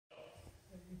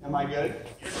Am I good?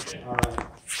 All right.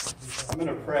 I'm going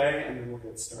to pray and then we'll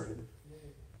get started.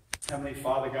 Heavenly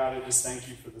Father God, I just thank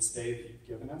you for this day that you've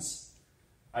given us.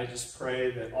 I just pray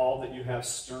that all that you have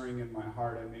stirring in my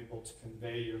heart, I'm able to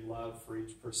convey your love for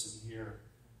each person here.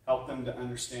 Help them to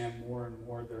understand more and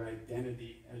more their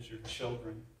identity as your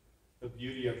children, the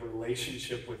beauty of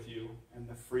relationship with you, and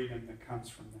the freedom that comes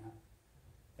from that.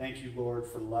 Thank you, Lord,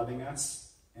 for loving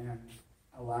us and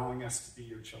allowing us to be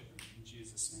your children. In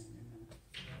Jesus' name, amen.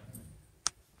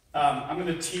 I'm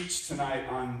going to teach tonight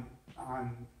on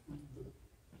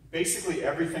basically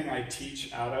everything I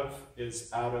teach out of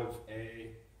is out of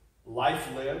a life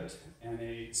lived and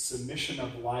a submission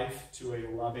of life to a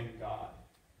loving God.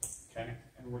 Okay?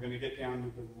 And we're going to get down to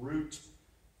the root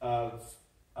of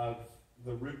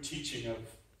the root teaching of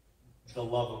the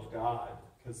love of God,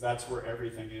 because that's where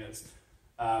everything is.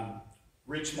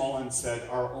 Rich Mullins said,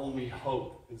 our only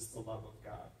hope is the love of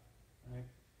God. Right?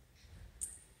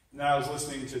 And then I was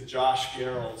listening to Josh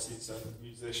Garrels, he's a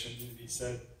musician, and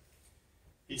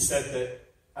he said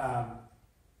that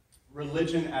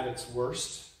religion at its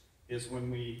worst is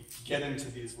when we get into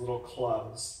these little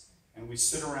clubs and we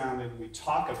sit around and we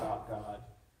talk about God,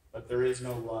 but there is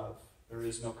no love, there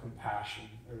is no compassion,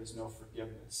 there is no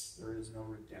forgiveness, there is no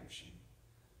redemption.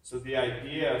 So the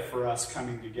idea for us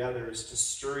coming together is to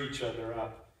stir each other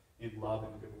up in love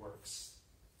and good works.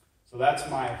 So that's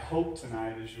my hope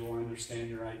tonight, is you will understand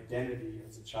your identity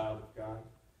as a child of God,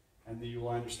 and that you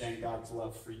will understand God's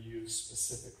love for you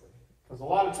specifically. Because a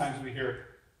lot of times we hear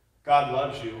God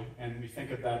loves you, and we think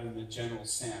of that in the general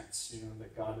sense,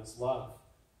 that God is love.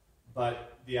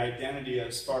 But the identity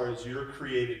as far as your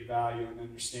created value and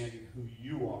understanding who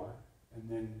you are, and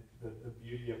then the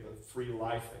beauty of the free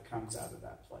life that comes out of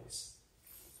that place.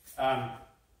 I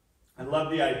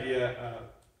love the idea of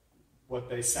what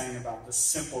they sang about the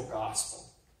simple gospel.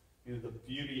 The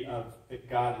beauty of that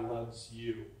God loves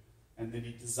you, and that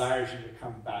he desires you to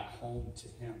come back home to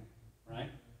him, right?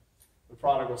 The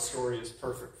prodigal story is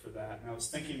perfect for that. And I was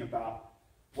thinking about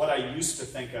what I used to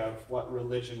think of what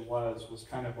religion was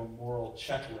kind of a moral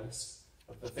checklist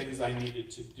of the things I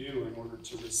needed to do in order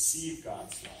to receive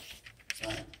God's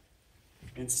love, right?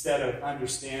 Instead of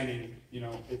understanding,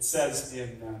 it says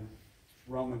in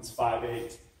Romans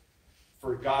 5:8,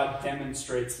 for God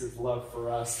demonstrates his love for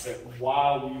us that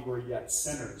while we were yet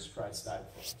sinners, Christ died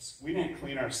for us. We didn't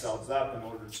clean ourselves up in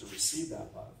order to receive that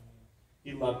love.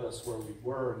 He loved us where we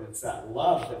were, and it's that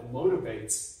love that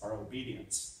motivates our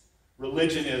obedience.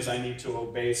 Religion is, I need to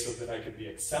obey so that I could be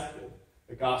accepted.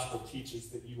 The gospel teaches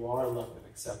that you are loved and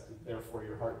accepted, therefore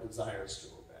your heart desires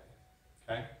to obey.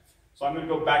 Okay? So I'm going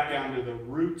to go back down to the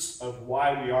roots of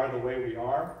why we are the way we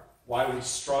are, why we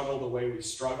struggle the way we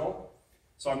struggle.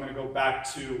 So I'm going to go back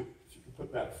to, if you could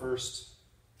put that first,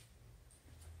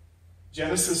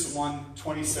 Genesis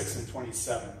 1:26 and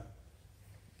 27.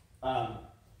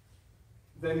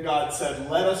 Then God said,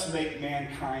 let us make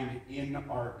mankind in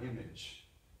our image.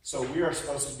 So we are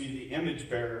supposed to be the image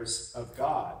bearers of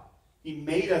God. He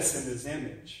made us in his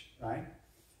image, right?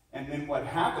 And then what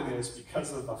happened is,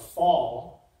 because of the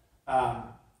fall,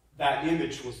 that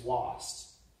image was lost.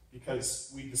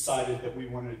 Because we decided that we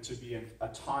wanted to be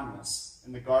autonomous.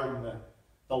 In the garden,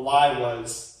 the lie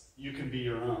was, you can be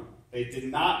your own. They did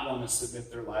not want to submit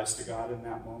their lives to God in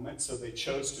that moment, so they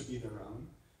chose to be their own,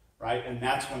 right? And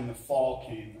that's when the fall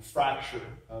came, the fracture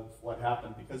of what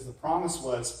happened. Because the promise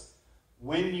was,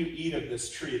 when you eat of this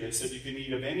tree, they said you can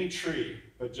eat of any tree,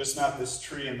 but just not this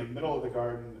tree in the middle of the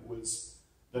garden that was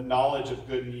the knowledge of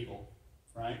good and evil,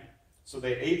 right? So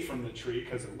they ate from the tree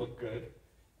because it looked good.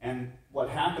 And what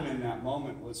happened in that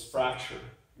moment was fracture.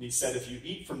 And he said, if you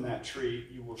eat from that tree,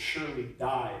 you will surely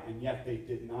die. And yet they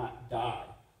did not die.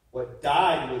 What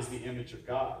died was the image of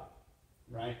God,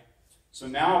 right? So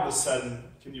now all of a sudden,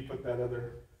 can you put that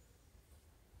other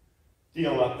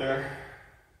deal up there?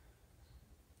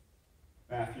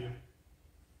 Matthew.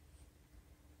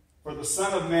 For the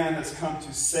Son of Man has come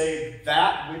to save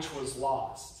that which was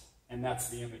lost. And that's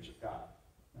the image of God,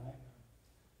 right?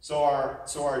 So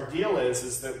our deal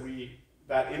is that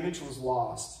that image was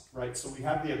lost, right? So we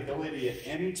have the ability at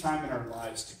any time in our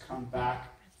lives to come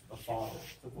back to the Father,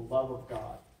 to the love of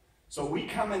God. So we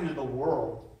come into the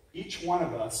world, each one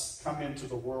of us come into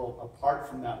the world apart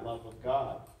from that love of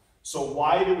God. So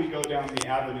why do we go down the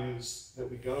avenues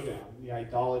that we go down, the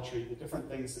idolatry, the different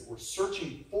things that we're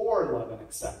searching for love and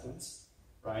acceptance,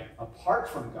 right, apart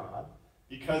from God?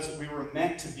 Because we were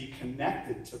meant to be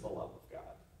connected to the love of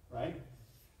God, right?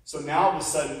 So now all of a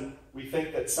sudden, we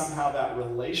think that somehow that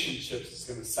relationship is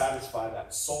going to satisfy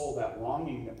that soul, that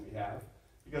longing that we have.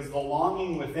 Because the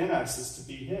longing within us is to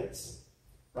be his.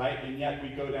 right? And yet we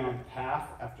go down path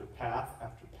after path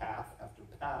after path after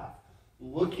path,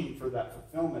 looking for that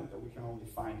fulfillment that we can only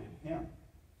find in him.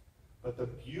 But the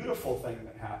beautiful thing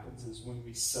that happens is when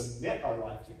we submit our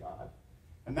life to God,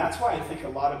 and that's why I think a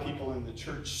lot of people in the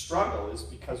church struggle, is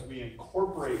because we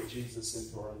incorporate Jesus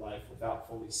into our life without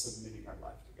fully submitting our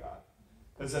life to God.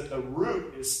 Because at the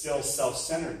root is still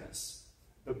self-centeredness.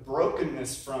 The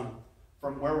brokenness from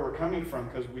where we're coming from,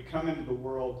 because we come into the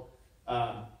world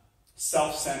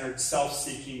self-centered,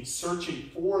 self-seeking, searching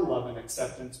for love and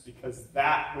acceptance, because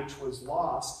that which was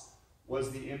lost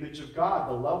was the image of God,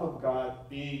 the love of God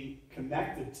being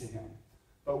connected to him.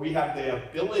 But we have the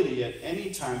ability at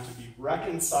any time to be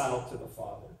reconciled to the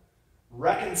Father,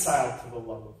 reconciled to the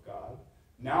love of God.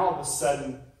 Now all of a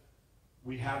sudden,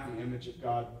 we have the image of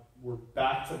God. We're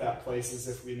back to that place as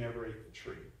if we never ate the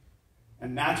tree.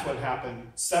 And that's what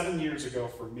happened 7 years ago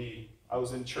for me. I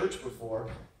was in church before,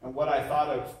 and what I thought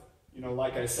of,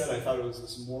 like I said, I thought it was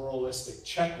this moralistic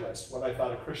checklist. What I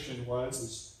thought a Christian was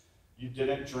is you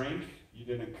didn't drink, you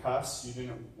didn't cuss, you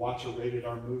didn't watch a rated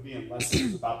R movie unless it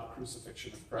was about the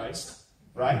crucifixion of Christ,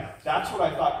 right? That's what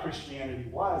I thought Christianity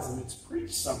was, and it's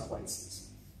preached some places.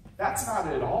 That's not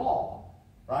at all,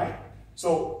 right?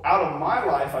 So out of my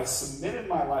life, I submitted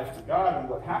my life to God, and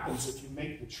what happens if you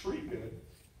make the tree good,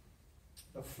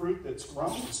 the fruit that's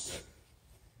grown is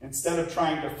good. Instead of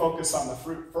trying to focus on the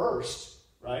fruit first,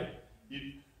 right?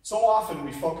 So often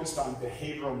we focused on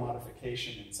behavioral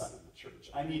modification inside of the church.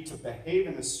 I need to behave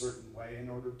in a certain way in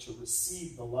order to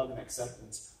receive the love and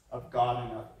acceptance of God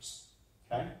and others.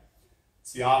 Okay?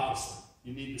 It's the opposite.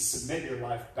 You need to submit your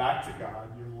life back to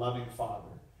God, your loving Father.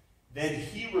 Then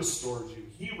he restores you.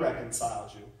 He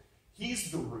reconciles you.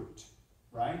 He's the root,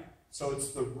 right? So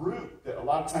it's the root that a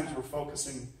lot of times we're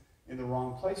focusing in the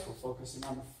wrong place. We're focusing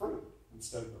on the fruit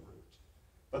instead of the root.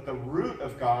 But the root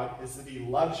of God is that he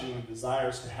loves you and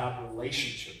desires to have a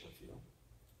relationship with you.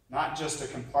 Not just a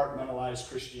compartmentalized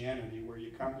Christianity where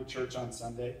you come to church on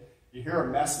Sunday, you hear a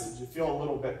message, you feel a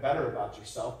little bit better about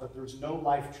yourself, but there's no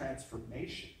life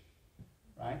transformation,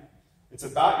 right? It's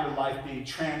about your life being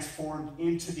transformed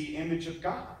into the image of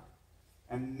God.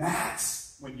 And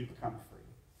that's when you become free.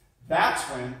 That's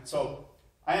when, so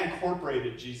I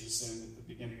incorporated Jesus in at the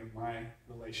beginning of my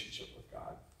relationship with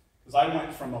God. Because I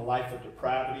went from a life of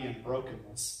depravity and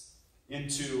brokenness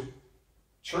into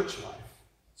church life.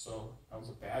 So I was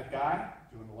a bad guy,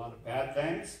 doing a lot of bad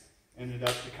things, ended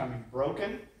up becoming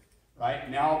broken, right?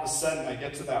 Now all of a sudden I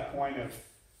get to that point of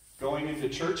going into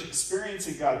church,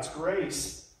 experiencing God's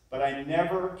grace, but I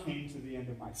never came to the end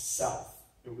of myself.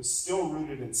 It was still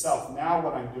rooted in self. Now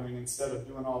what I'm doing, instead of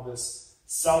doing all this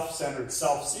self-centered,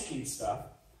 self-seeking stuff,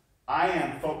 I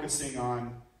am focusing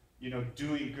on,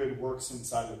 doing good works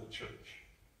inside of the church,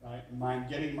 right? And I'm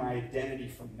getting my identity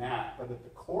from that, but at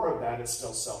the core of that is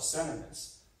still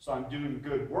self-centeredness. So I'm doing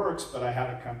good works, but I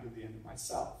haven't come to the end of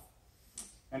myself.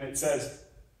 And it says,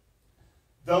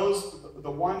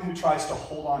 the one who tries to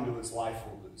hold on to his life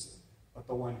will lose it, but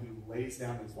the one who lays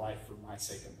down his life for my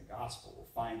sake and the gospel will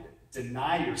find it.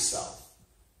 Deny yourself,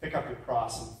 pick up your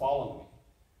cross, and follow me.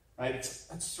 Right?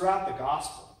 It's throughout the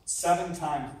gospel. 7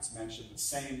 times it's mentioned, the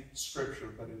same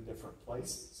scripture, but in different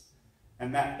places.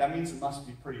 And that means it must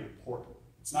be pretty important.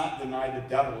 It's not deny the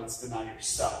devil, it's deny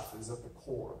yourself, is at the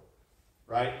core.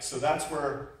 Right? So that's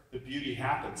where the beauty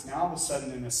happens. Now all of a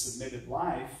sudden in a submitted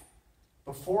life,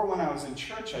 before when I was in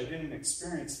church, I didn't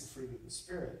experience the fruit of the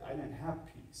Spirit. I didn't have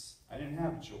peace. I didn't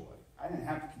have joy. I didn't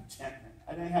have contentment.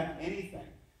 I didn't have anything.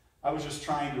 I was just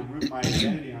trying to root my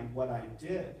identity on what I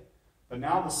did. But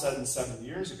now all of a sudden, 7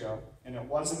 years ago, and it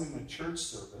wasn't in a church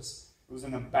service, it was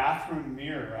in a bathroom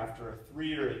mirror after a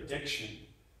 3-year addiction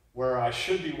where I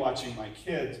should be watching my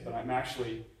kids, but I'm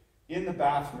actually in the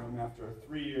bathroom after a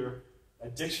 3-year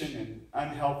addiction and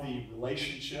unhealthy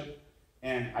relationship,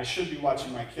 and I should be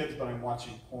watching my kids, but I'm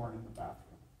watching porn in the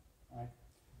bathroom. Right?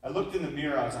 I looked in the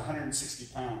mirror, I was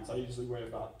 160 pounds. I usually weigh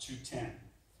about 210.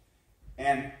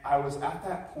 And I was at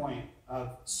that point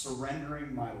of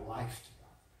surrendering my life to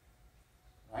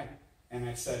God. Right? And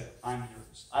I said, I'm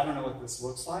yours. I don't know what this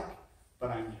looks like,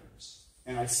 but I'm yours.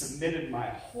 And I submitted my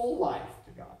whole life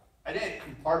to God. I didn't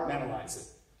compartmentalize it.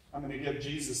 I'm going to give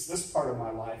Jesus this part of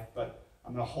my life, but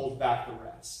I'm going to hold back the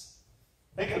rest.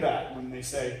 Think of that when they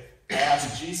say, I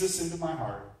asked Jesus into my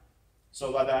heart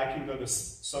so that I can go to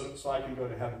so I can go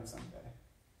to heaven someday.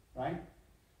 Right?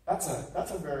 That's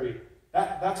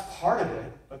part of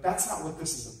it, but that's not what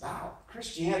this is about.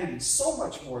 Christianity is so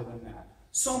much more than that.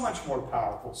 So much more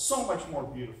powerful, so much more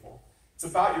beautiful. It's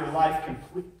about your life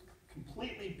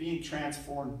completely being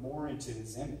transformed more into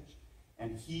his image.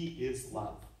 And he is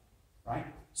love. Right?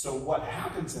 So what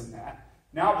happens in that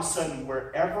now all of a sudden,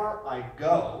 wherever I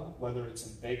go, whether it's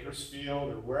in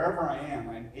Bakersfield or wherever I am,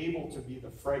 I'm able to be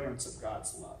the fragrance of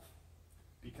God's love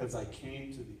because I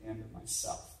came to the end of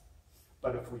myself.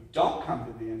 But if we don't come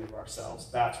to the end of ourselves,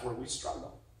 that's where we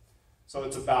struggle. So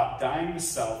it's about dying to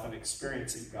self and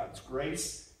experiencing God's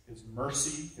grace, His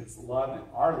mercy, His love in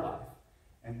our life,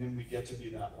 and then we get to be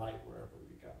that light wherever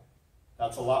we go.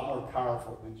 That's a lot more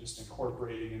powerful than just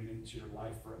incorporating Him into your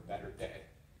life for a better day,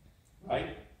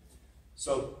 right?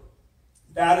 So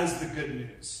that is the good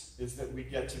news, is that we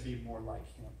get to be more like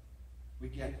Him. We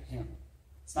get Him.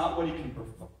 It's not what He can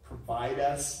provide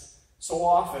us. So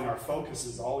often our focus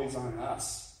is always on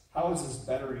us. How is this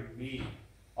bettering me?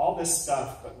 All this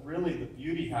stuff, but really the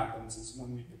beauty happens is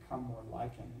when we become more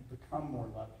like Him. We become more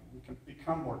loving. We can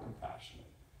become more compassionate,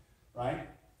 right?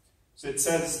 So it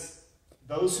says,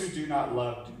 those who do not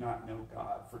love do not know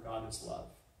God, for God is love,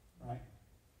 right?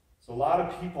 So a lot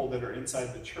of people that are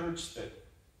inside the church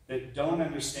that don't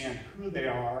understand who they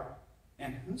are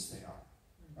and whose they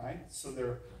are, right? So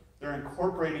they're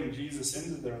incorporating Jesus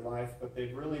into their life, but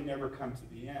they've really never come to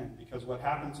the end, because what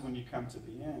happens when you come to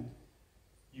the end,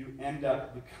 you end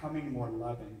up becoming more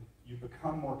loving, you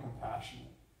become more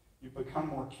compassionate, you become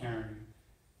more caring,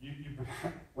 you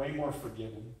become way more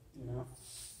forgiving, you know?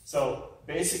 So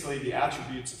basically the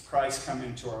attributes of Christ come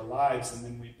into our lives, and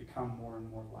then we become more and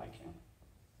more like Him.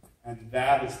 And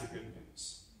that is the good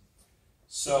news.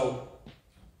 So,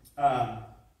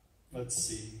 let's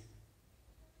see.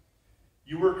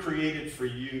 You were created for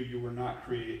you. You were not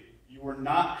created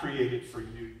for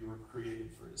you. You were created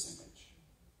for His image.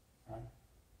 Right?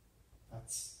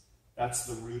 That's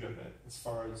the root of it. As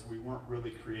far as we weren't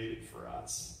really created for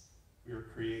us. We were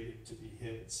created to be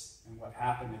His. And what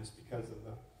happened is, because of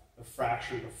the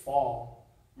fracture, the fall,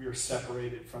 we are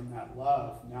separated from that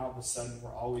love. Now all of a sudden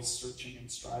we're always searching and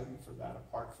striving for that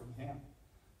apart from Him.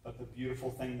 But the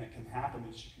beautiful thing that can happen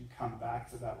is you can come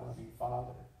back to that loving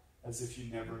Father as if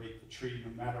you never ate the tree,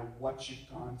 no matter what you've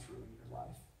gone through in your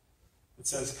life. It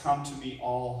says, come to me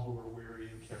all who are weary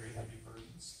and carry heavy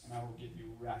burdens, and I will give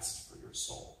you rest for your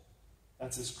soul.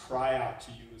 That's His cry out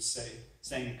to you, is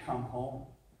saying, come home.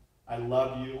 I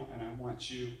love you, and I want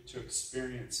you to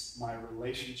experience my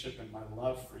relationship and my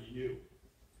love for you.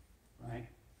 Right?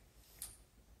 Is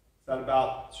that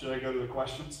about, should I go to the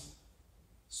questions?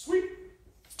 Sweet.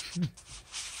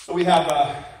 So we have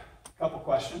a couple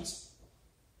questions.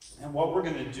 And what we're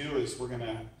going to do is we're going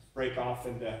to break off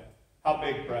into, how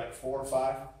big, Brett? 4 or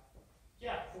 5?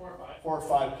 Yeah, 4 or 5. 4 or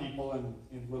 5 people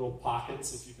in little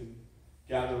pockets, if you can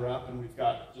gather up. And we've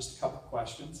got just a couple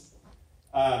questions.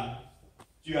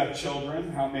 Do you have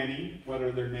children? How many? What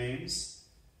are their names?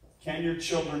 Can your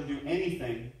children do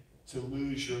anything to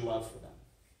lose your love for them?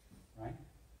 Right?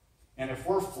 And if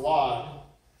we're flawed,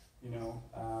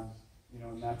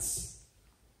 and that's,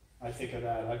 I think of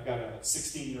that. I've got a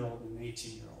 16-year-old and an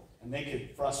 18-year-old. And they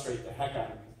could frustrate the heck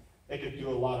out of me. They could do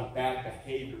a lot of bad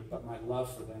behavior, but my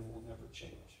love for them will never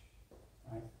change.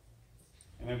 Right?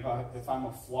 And if I'm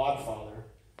a flawed father,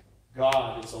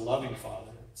 God is a loving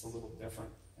Father. It's a little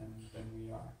different than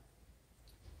we are.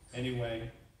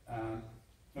 Anyway,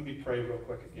 let me pray real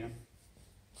quick again.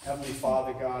 Heavenly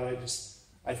Father, God,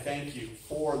 I thank you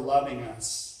for loving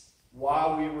us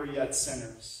while we were yet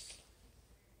sinners.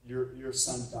 Your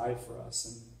Son died for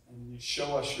us, and you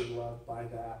show us your love by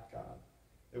that, God.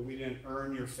 That we didn't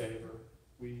earn your favor.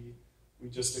 We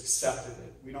just accepted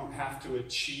it. We don't have to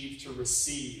achieve to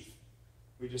receive.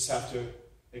 We just have to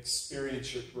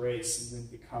experience your grace and then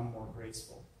become more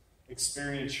graceful.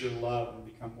 Experience your love and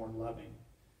become more loving.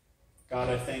 God,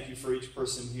 I thank you for each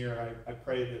person here. I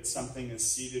pray that something is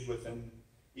seated within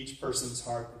each person's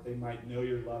heart, that they might know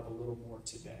your love a little more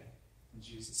today. In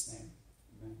Jesus' name,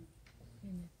 amen.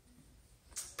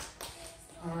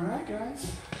 All right,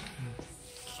 guys.